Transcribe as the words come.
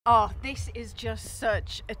Oh, this is just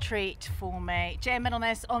such a treat for me. Jayne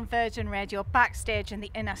Middlemiss on Virgin Radio, backstage in the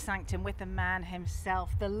inner sanctum with the man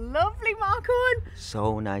himself, the lovely Mark Owen.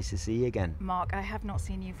 So nice to see you again. Mark, I have not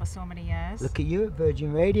seen you for so many years. Look at you at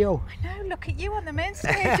Virgin Radio. I know, look at you on the main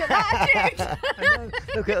stage at Latitude. I know.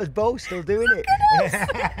 Look at us both still doing it.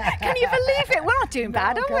 Can you believe it? We're not doing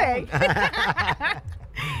bad, No, are we?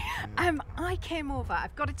 I came over,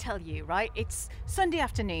 I've got to tell you, right? It's Sunday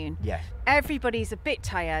afternoon. Yes. Everybody's a bit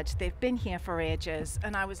tired. They've been here for ages.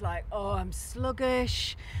 And I was like, oh, I'm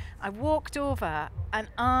sluggish. I walked over and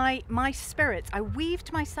my spirits, I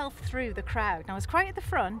weaved myself through the crowd. And I was quite at the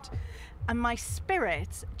front and my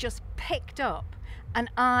spirits just picked up and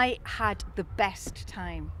I had the best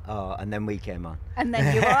time. Oh, and then we came on. And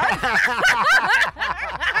then you were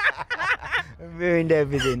Ruined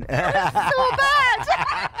everything. so bad.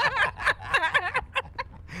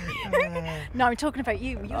 No, I'm talking about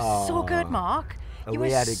you. You were so good, Mark. You we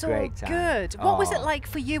were had a so great time. good. What was it like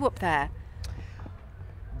for you up there?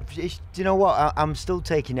 Do you know what? I'm still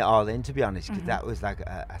taking it all in, to be honest, because that was, like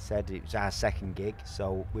I said, it was our second gig.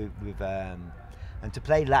 So we've and to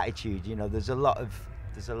play Latitude, you know, there's a lot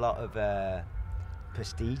of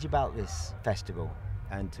prestige about this festival,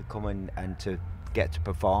 and to come and to get to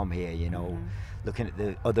perform here, you know, looking at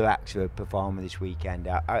the other acts who are performing this weekend,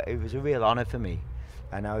 it was a real honour for me.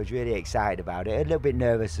 And I was really excited about it. A little bit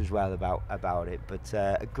nervous as well about it, but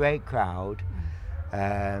a great crowd.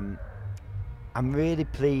 I'm really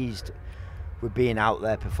pleased with being out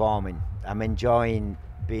there performing. I'm enjoying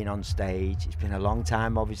being on stage. It's been a long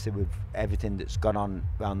time, obviously, with everything that's gone on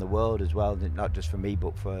around the world as well, not just for me,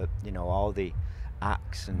 but for, you know, all the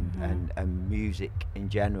acts and music in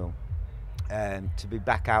general. To be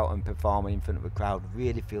back out and performing in front of a crowd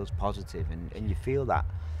really feels positive, and you feel that.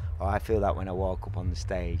 I feel that when I walk up on the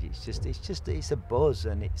stage. It's a buzz,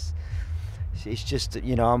 and it's just,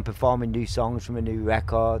 you know, I'm performing new songs from a new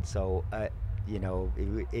record, so you know,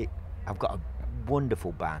 I've got a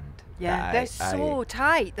wonderful band. Yeah, they're so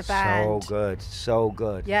tight, the band. So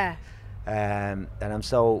good. Yeah. And I'm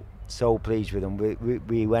so pleased with them.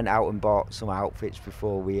 We went out and bought some outfits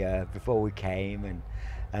before we came,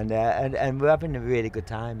 and we're having a really good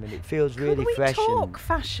time, and it feels really fresh. Could we talk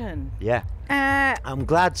fashion? Yeah. I'm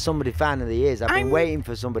glad somebody finally is. I've been waiting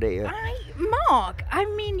for somebody to... Mark, I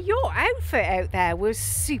mean, your outfit out there was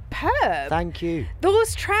superb. Thanks you.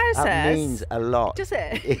 Those trousers... That means a lot. Does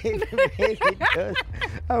it? It really does.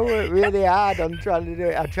 I worked really hard on trying to do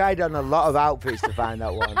it. I tried on a lot of outfits to find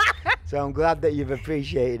that one. So I'm glad that you've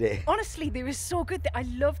appreciated it. Honestly, they were so good. I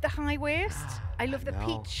love the high waist. I love the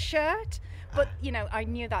peach shirt. But, you know, I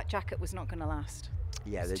knew that jacket was not going to last.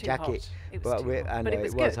 Yeah, the jacket. jacket. It was too hot. But it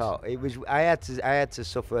was good. Hot. It was. I had to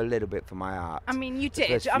suffer a little bit for my art. I mean, you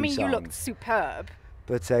did. I mean, you looked superb.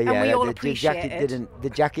 But and we all the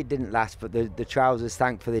jacket didn't last, but the trousers,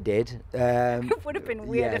 thankfully, did. It would have been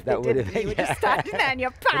weird if they didn't. You were just standing there in your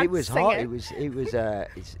pants. But it was singing. hot. It was.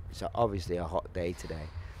 It's obviously a hot day today,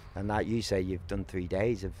 and like you say, you've done 3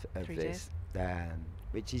 days of this,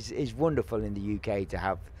 which is wonderful in the UK to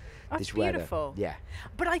have. That's beautiful. Yeah.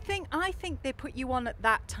 But I think they put you on at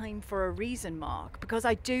that time for a reason, Mark, because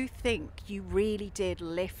I do think you really did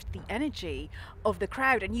lift the energy of the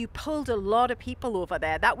crowd, and you pulled a lot of people over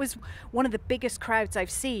there. That was one of the biggest crowds I've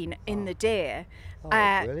seen in the day. Oh,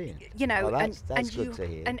 brilliant. You know, that's good to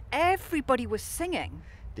hear. And everybody was singing.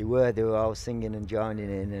 They were all singing and joining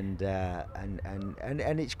in,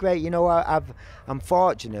 and it's great. You know, I'm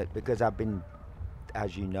fortunate because I've been,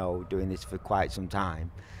 as you know, doing this for quite some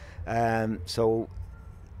time. So,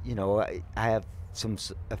 you know, I have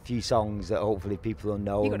a few songs that hopefully people will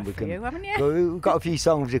know. You got a few, haven't you? We've got a few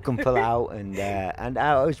songs we can pull out, and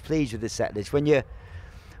I was pleased with the set list. We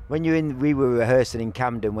were rehearsing in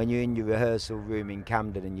Camden. When you're in your rehearsal room in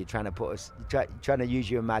Camden and you're trying to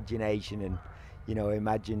use your imagination and, you know,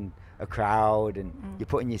 imagine a crowd, and you're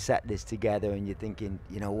putting your set list together, and you're thinking,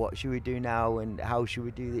 you know, what should we do now, and how should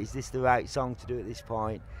we do this? Is this the right song to do at this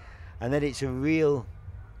point? And then it's a real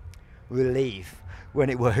relief when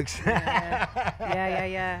it works.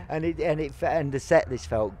 Yeah. And the set list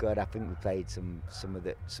felt good. I think we played some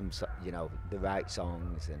you know, the right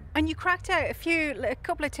songs, and you cracked out a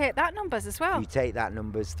couple of Take That numbers as well. You Take That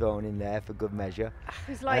numbers thrown in there for good measure.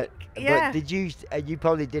 I was like, But did you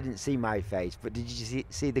probably didn't see my face, but did you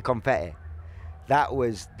see the confetti? That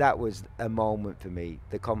was a moment for me,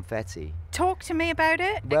 the confetti. Talk to me about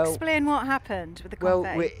it. Explain what happened with the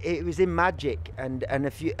confetti. Well, it was in Magic, and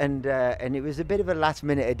it was a bit of a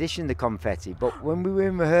last-minute addition, the confetti. But when we were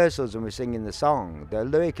in rehearsals and we were singing the song, the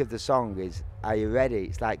lyric of the song is, "Are you ready?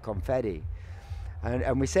 It's like confetti,"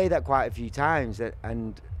 and we say that quite a few times.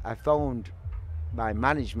 And I phoned my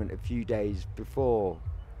management a few days before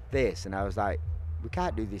this, and I was like, we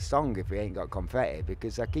can't do this song if we ain't got confetti,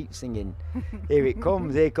 because I keep singing, here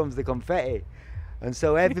comes the confetti. And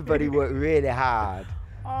so everybody worked really hard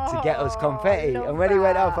to get us confetti. And when it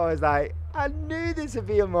went off, I was like, I knew this would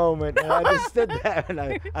be a moment. And I just stood there and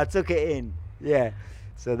I took it in. Yeah.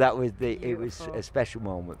 So that was it was a special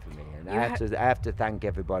moment for me. And I have to thank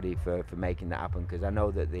everybody for making that happen, because I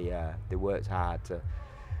know that they worked hard to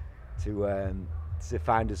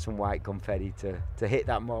find us some white confetti to hit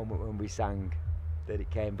that moment when we sang that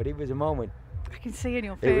it came. But it was a moment. I can see in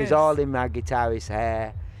your face. It was all in my guitarist's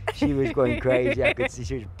hair. She was going crazy. I could see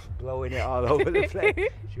she was blowing it all over the place.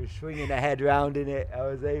 She was swinging her head around in it.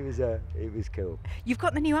 It was cool. You've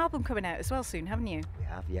got the new album coming out as well soon, haven't you? We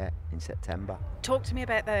have, yeah, in September. Talk to me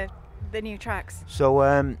about the new tracks. So,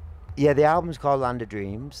 the album's called Land of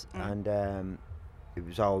Dreams, and it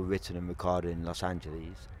was all written and recorded in Los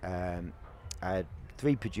Angeles. I had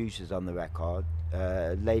 3 producers on the record.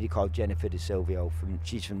 A lady called Jennifer DeSilvio,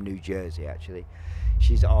 she's from New Jersey actually.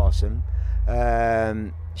 She's awesome.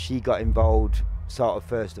 She got involved sort of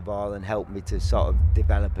first of all and helped me to sort of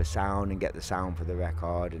develop a sound and get the sound for the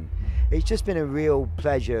record, and it's just been a real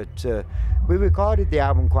pleasure we recorded the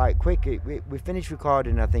album quite quick. We finished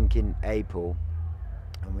recording I think in April,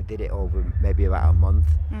 and we did it over maybe about a month.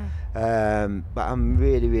 But I'm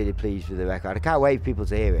really, really pleased with the record. I can't wait for people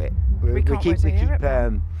to hear it. We keep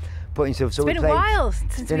putting stuff. So it's been a while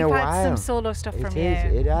since we've had some solo stuff from you.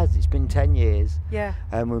 It has. It's been 10 years. Yeah.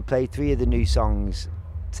 And we played 3 of the new songs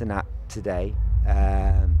today,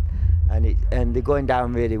 and they're going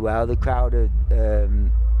down really well. The crowd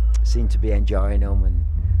seem to be enjoying them,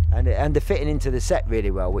 and they're fitting into the set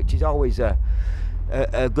really well, which is always a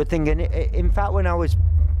good thing. And in fact, when I was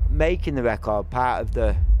making the record, part of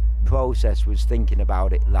the process was thinking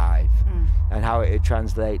about it live and how it would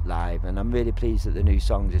translate live, and I'm really pleased that the new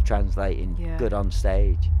songs are translating good on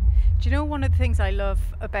stage. Do you know, one of the things I love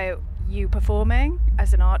about you performing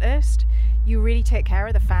as an artist, you really take care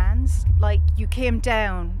of the fans. Like, you came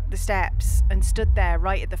down the steps and stood there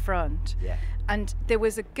right at the front, and there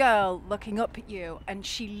was a girl looking up at you, and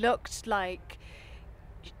she looked like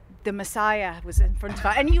the Messiah was in front of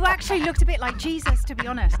her, and you actually looked a bit like Jesus, to be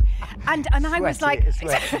honest. And I was like,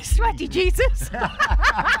 sweaty Jesus.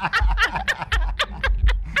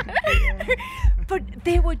 But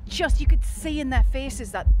they were you could see in their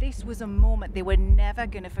faces that this was a moment they were never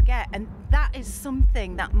going to forget, and that is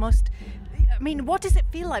something that what does it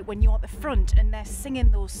feel like when you're at the front and they're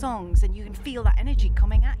singing those songs and you can feel that energy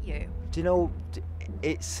coming at you? Do you know,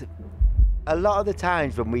 it's a lot of the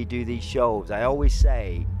times when we do these shows, I always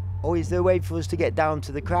say, is there a way for us to get down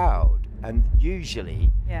to the crowd? And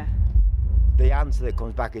usually the answer that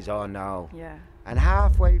comes back is, oh no. Yeah. And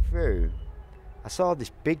halfway through, I saw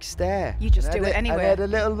this big stare. You just do it anyway. And I had a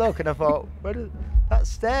little look, and I thought, that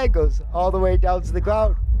stare goes all the way down to the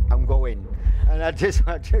crowd. I'm going. And I just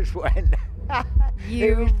went.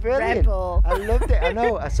 You it was brilliant. rebel. I loved it. I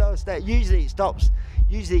know. I saw a stare. Usually it stops.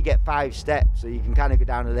 Usually you get 5 steps, so you can kind of go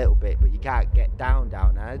down a little bit, but you can't get down.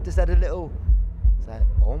 And I just had a little. It's like,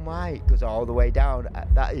 oh my, it goes all the way down.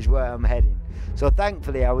 That is where I'm heading. So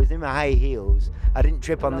thankfully I was in my high heels. I didn't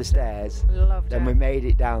trip on the stairs. Loved and it. we made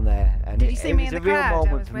it down there. And Did you see me in the crowd?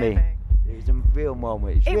 It was a real moment for me. It was a real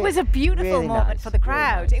moment. It was a beautiful really moment nice, for the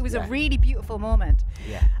crowd. Really nice, it was a really beautiful moment.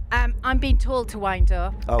 Yeah. I'm being told to wind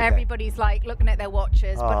up. Okay. Everybody's like looking at their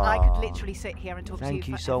watches, but I could literally sit here and talk to you. Thank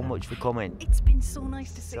you so much for coming. It's been so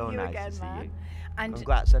nice to see you nice again, to see man. you. And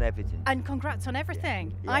congrats on everything. And congrats on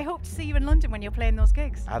everything. Yeah. I hope to see you in London when you're playing those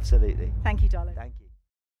gigs. Absolutely. Thank you, darling. Thank you.